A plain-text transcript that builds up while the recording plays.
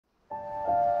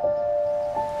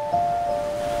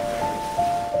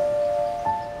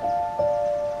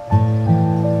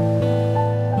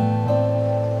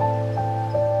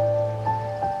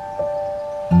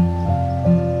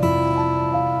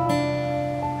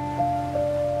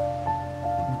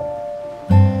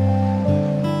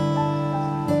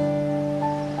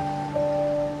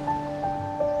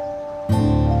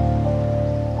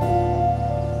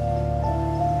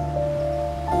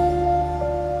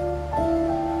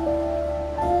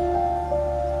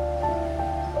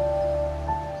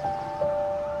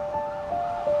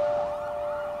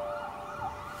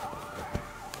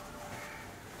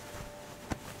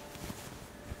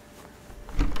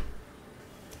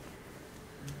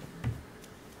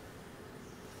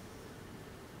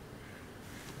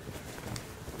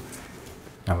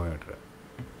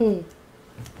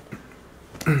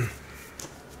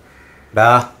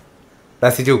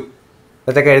സിജു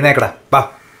ഇതൊക്കെ എഴുന്നേക്കടാ. വാ,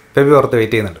 ഫെബി പുറത്ത്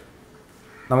വെയിറ്റ് ചെയ്യുന്നുണ്ട്.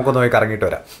 നമുക്കൊന്ന് പോയി കറങ്ങിയിട്ട്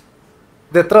വരാം.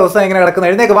 ഇത് എത്ര ദിവസം ഇങ്ങനെ കിടക്കുന്ന?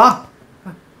 എഴുന്നേക്ക് വാ.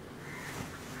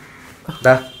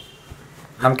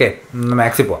 നമുക്കേ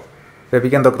മാക്സിൽ പോവാം.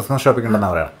 ഫെബിക്ക് എന്തോ ക്രിസ്മസ് ഷോപ്പിംഗ്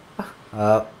ഉണ്ടെന്നാണ് പറയണം.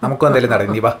 നമുക്കും എന്തെങ്കിലും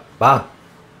നടക്കും. നീ വാ വാ.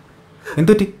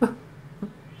 എന്തുറ്റി?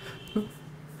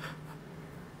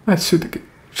 അശ്വതിക്ക്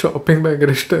ഷോപ്പിംഗ്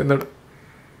ഭയങ്കര ഇഷ്ടം എന്നാണ്.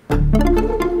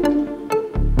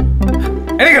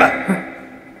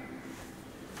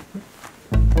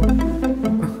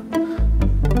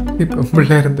 ഇപ്പം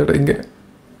പിള്ളേരെന്താടാ ഇങ്ങനെ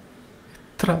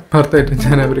എത്ര ആത്മാർത്ഥമായിട്ട്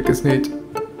ഞാൻ അവരൊക്കെ സ്നേഹിച്ചു.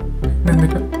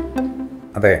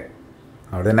 അതെ,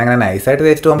 അവിടെ തന്നെ അങ്ങനെ നൈസായിട്ട്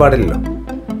തേച്ചിട്ട് പോകാൻ പാടില്ലല്ലോ.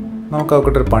 നമുക്ക്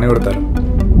അവക്കിട്ടൊരു പണി കൊടുത്താലോ?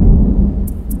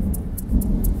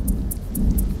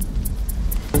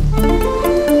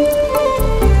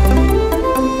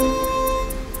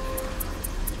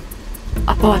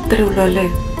 അപ്പൊ അത്രേ ഉള്ളൂ അല്ലേ?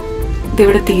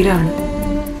 ഇതിവിടെ തീരാണ്.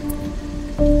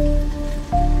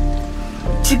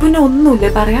 ജിബുന്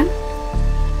ഒന്നുമില്ലേ പറയാൻ?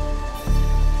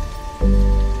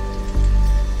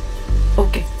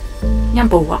 ഓക്കെ, ഞാൻ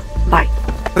പോവാ. ബൈ.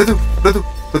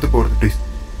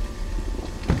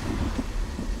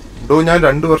 ഞാൻ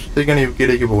 2 വർഷത്തേക്കാണ്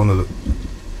UK പോകുന്നത്.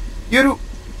 ഈ ഒരു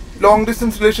ലോങ്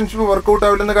ഡിസ്റ്റൻസ് റിലേഷൻഷിപ്പ് വർക്ക്ഔട്ട്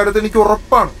ആവില്ലെന്ന കാര്യത്തിൽ എനിക്ക്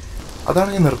ഉറപ്പാണ്. അതാണ്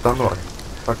ഞാൻ നിർത്താന്ന് പറഞ്ഞത്.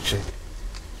 പക്ഷേ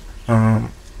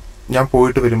ഞാൻ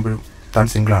പോയിട്ട് വരുമ്പോഴും താൻ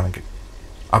സിംഗിൾ ആണെങ്കിൽ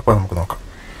അപ്പൊ നമുക്ക് നോക്കാം.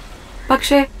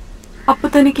 പക്ഷേ അപ്പൊ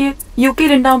തനിക്ക് UK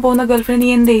ഉണ്ടാവാൻ പോകുന്ന ഗേൾഫ്രണ്ട് നീ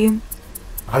എന്ത് ചെയ്യും?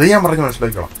 അത് ഞാൻ പറഞ്ഞ്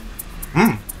മനസ്സിലാക്കിക്കോളാം.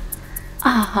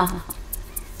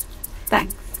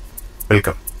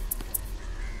 വെൽക്കം.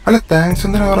 അല്ല, താങ്ക്സ്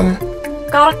എന്തിനാ പറഞ്ഞ?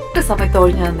 കറക്റ്റ് സമയത്ത്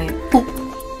ഒഴിഞ്ഞു തന്നെ.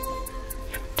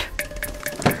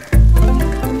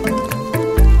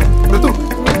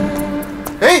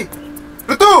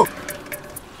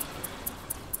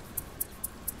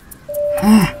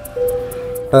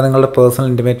 നിങ്ങളുടെ പേഴ്സണൽ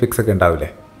ഇൻറ്റിമേറ്റ് പിക്സ് ഒക്കെ ഉണ്ടാവില്ലേ?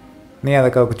 നീ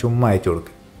അതൊക്കെ അവൾക്ക് ചുമ്മാ അയച്ചു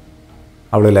കൊടുക്ക്.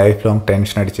 അവൾ ലൈഫ് ലോങ്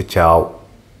ടെൻഷൻ അടിച്ച് ചാവും.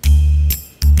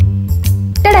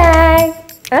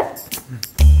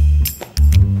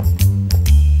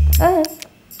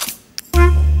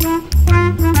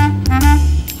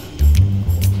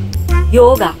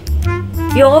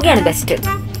 യോഗയാണ് ബെസ്റ്റ്.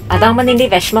 അതാകുമ്പോ നിന്റെ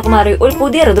വിഷമൊക്കെ മാറി ഒരു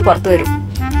പുതിയ ഋതു പുറത്തു വരും.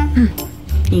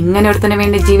 ഇങ്ങനെ ഒരുത്തന്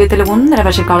വേണ്ടി ജീവിതത്തിൽ 1.5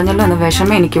 വർഷം കളഞ്ഞല്ലോ എന്ന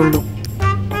വിഷമേ എനിക്കുള്ളൂ.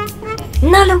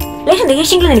 എന്നാലും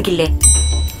ദേഷ്യങ്ങളും എനിക്കില്ലേ?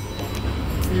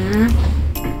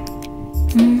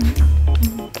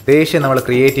 ദേഷ്യം നമ്മൾ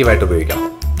ക്രിയേറ്റീവായിട്ട് ഉപയോഗിക്കണം.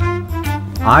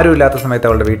 ആരും ഇല്ലാത്ത സമയത്ത്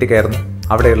അവളുടെ വീട്ടിൽ കയറുന്നു,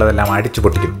 അവിടെയുള്ളതെല്ലാം അടിച്ചു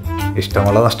പൊട്ടിക്കുന്നു.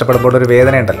 ഇഷ്ടമുള്ളത് നഷ്ടപ്പെടുമ്പോൾ ഒരു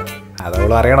വേദന ഉണ്ടല്ലോ,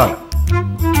 അതവൾ അറിയണമല്ലോ.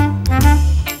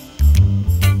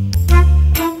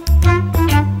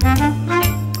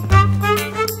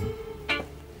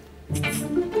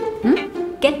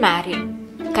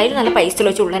 കയ്യിൽ നല്ല പൈസ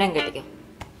വെച്ച് ഉള്ളനം കെട്ടിക്കും.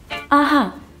 ആഹാ,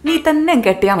 നീ തന്നെ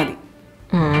കെട്ടിയാ മതി.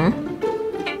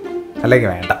 അല്ലെങ്കിൽ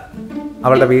വേണ്ട.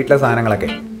 അവളുടെ വീട്ടിലെ സാധനങ്ങളൊക്കെ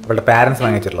അവളുടെ പാരൻസ്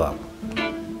വാങ്ങിച്ചിട്ടുള്ളതാണ്.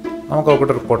 നമുക്ക്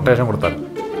അവൾക്കൊരു കൊട്ടേഷൻ കൊടുത്താൽ.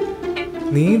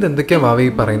 നീ ഇതെന്തൊക്കെയാ വാവി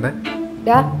പറയുന്നത്?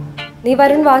 നീ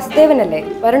വരുൺ വാസുദേവനല്ലേ?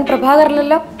 വരുൺ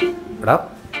പ്രഭാകരനല്ലോ. എടാ,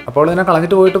 അപ്പോൾ ഇതിനെ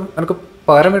കളഞ്ഞിട്ട് പോയിട്ടും എനിക്ക്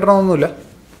പകരം വിടണമെന്നൊന്നുമില്ല.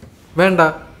 വേണ്ട,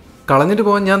 കളഞ്ഞിട്ട്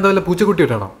പോകാൻ ഞാൻ എന്താ പൂച്ചക്കുട്ടി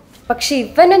ഇട്ടാണോ? പക്ഷെ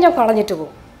ഇവന്നെ ഞാൻ കളഞ്ഞിട്ട്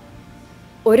പോകും.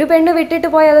 ഒരു പെണ്ണ് വിട്ടിട്ട്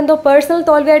പോയി അതെന്തോ പേഴ്സണൽ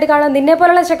തോൽവിയായിട്ട് കാണാൻ നിന്നെ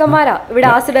പോലുള്ള ചെക്കന്മാരാ ഇവിടെ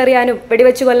ആസിഡ് എറിയാനും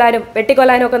വെടിവെച്ച് കൊല്ലാനും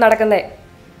വെട്ടിക്കൊല്ലാനും ഒക്കെ നടക്കുന്നേ.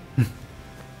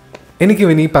 എനിക്ക്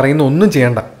ഇനി പറയുന്ന ഒന്നും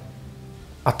ചെയ്യണ്ട.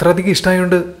 അത്രയധികം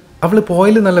ഇഷ്ടമായോണ്ട് അവള്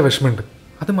പോയാൽ നല്ല വിഷമമുണ്ട്.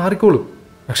 അത് മാറിക്കോളും.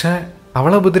 പക്ഷെ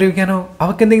അവളെ ഉപദ്രവിക്കാനോ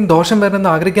അവൾക്ക് എന്തെങ്കിലും ദോഷം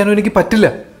വരണമെന്ന് ആഗ്രഹിക്കാനോ എനിക്ക് പറ്റില്ല.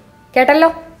 കേട്ടല്ലോ,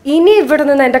 ഇനി ഇവിടെ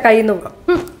നിന്ന് എന്റെ കയ്യിൽ നിന്ന്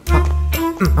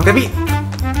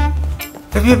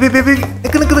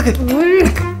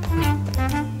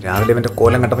രാവിലെ അവൻ്റെ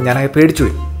കോലം കണ്ടപ്പോൾ ഞാനത് പേടിച്ചു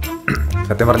പോയി.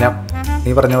 സത്യം പറഞ്ഞാൽ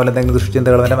നീ പറഞ്ഞ പോലെ എന്തെങ്കിലും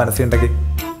ദുഷ്ചിന്തകൾ അവൻ്റെ മനസ്സിലുണ്ടെങ്കിൽ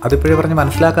അതിപ്പോഴേ പറഞ്ഞ്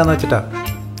മനസ്സിലാക്കാന്ന് വെച്ചിട്ടാ.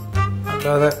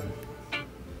 അല്ലാതെ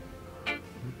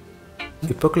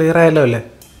ഇപ്പൊ ക്ലിയർ ആയല്ലോ അല്ലേ?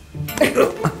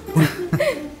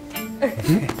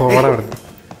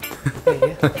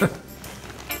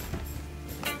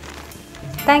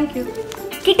 Thank you.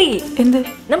 കിട്ടി. എന്ത്?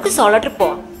 നമുക്ക് സോളോ ട്രിപ്പ്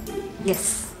പോവാം.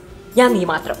 യെസ്, ഞാൻ നീ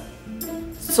മാത്രം.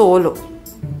 സോളോ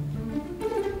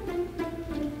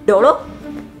ഡോളോ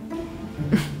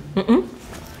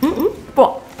പോ,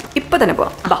 ഇപ്പൊ തന്നെ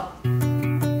പോവാം. വാ.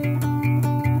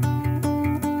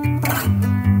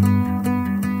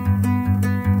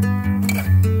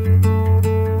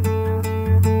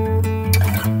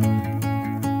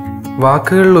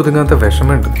 വാക്കുകളിൽ ഒതുങ്ങാത്ത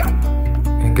വിഷമമുണ്ട്.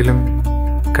 എങ്കിലും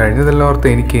കഴിഞ്ഞതെല്ലാം ഓർത്ത്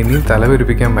എനിക്ക് ഇനിയും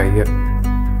തലവെരുപ്പിക്കാൻ വയ്യ.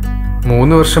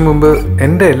 3 വർഷം മുമ്പ്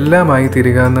എൻ്റെ എല്ലാമായി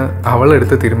തിരികാന്ന്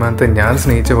അവളെടുത്ത തീരുമാനത്തെ ഞാൻ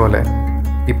സ്നേഹിച്ച പോലെ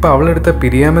ഇപ്പം അവളെടുത്ത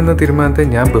പിരിയാമെന്ന തീരുമാനത്തെ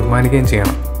ഞാൻ ബഹുമാനിക്കുകയും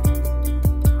ചെയ്യണം.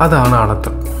 അതാണ്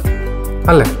ആണത്വം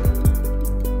അല്ലേ?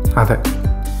 അതെ,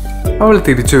 അവൾ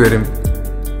തിരിച്ചു വരും,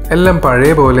 എല്ലാം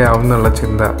പഴയ പോലെ ആവുന്നുള്ള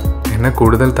ചിന്ത എന്നെ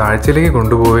കൂടുതൽ താഴ്ചയിലേക്ക്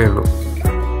കൊണ്ടുപോവുകയുള്ളൂ.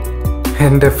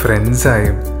 എൻ്റെ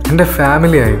ഫ്രണ്ട്സായും എൻ്റെ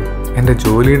ഫാമിലിയായും എൻ്റെ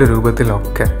ജോലിയുടെ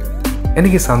രൂപത്തിലൊക്കെ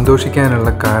എനിക്ക് സന്തോഷിക്കാനുള്ള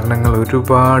കാരണങ്ങൾ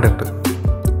ഒരുപാടുണ്ട്.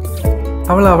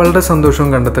 അവൾ അവളുടെ സന്തോഷവും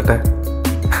കണ്ടെത്തട്ടെ.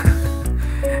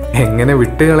 എങ്ങനെ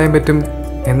വിട്ടുകളയാൻ പറ്റും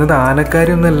എന്നത്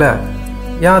ആനക്കാര്യമൊന്നുമല്ല.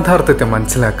 യാഥാർത്ഥ്യത്തെ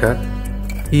മനസ്സിലാക്കുക,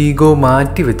 ഈഗോ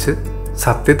മാറ്റി വെച്ച്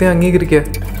സത്യത്തെ അംഗീകരിക്കുക,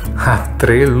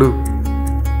 അത്രയേ ഉള്ളൂ.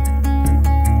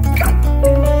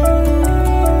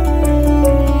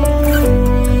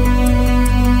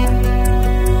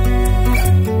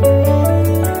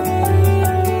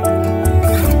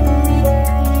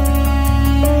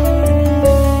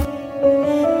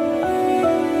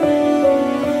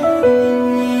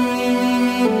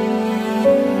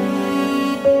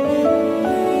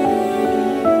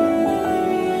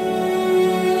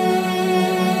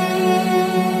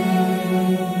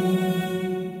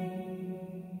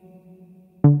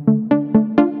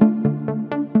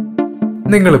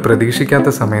 നിങ്ങൾ പ്രതീക്ഷിക്കാത്ത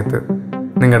സമയത്ത്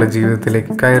നിങ്ങളുടെ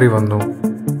ജീവിതത്തിലേക്ക് കയറി വന്നു,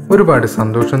 ഒരുപാട്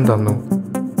സന്തോഷം തന്നു.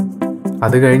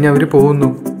 അത് കഴിഞ്ഞ് അവർ പോകുന്നു,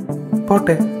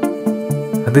 പോട്ടെ.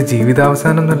 അത്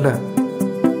ജീവിതാവസാനമൊന്നുമല്ല.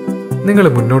 നിങ്ങൾ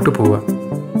മുന്നോട്ട് പോവുക.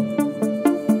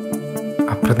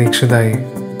 അപ്രതീക്ഷിതമായി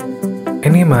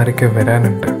ഇനിയും ആരൊക്കെ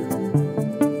വരാനുണ്ട്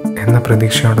എന്ന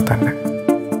പ്രതീക്ഷയോടെ തന്നെ.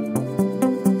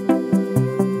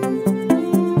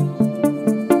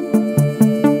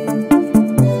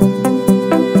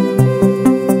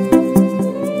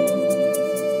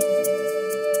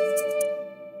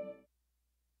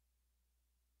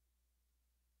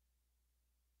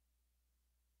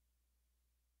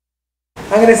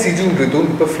 അങ്ങനെ സിജുവും ഋതുവും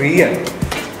ഇപ്പൊ ഫ്രീ ആണ്.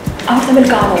 അവർ തമ്മിൽ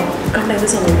കാണോ? കണ്ടെന്ന്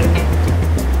സംഭവിക്കും.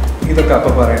 ഇതൊക്കെ അപ്പൊ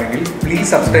പറയണമെങ്കിൽ please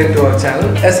subscribe to our channel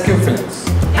SCube Films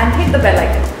and hit the bell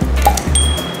icon.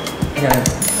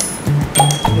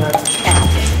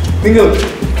 നിങ്ങൾ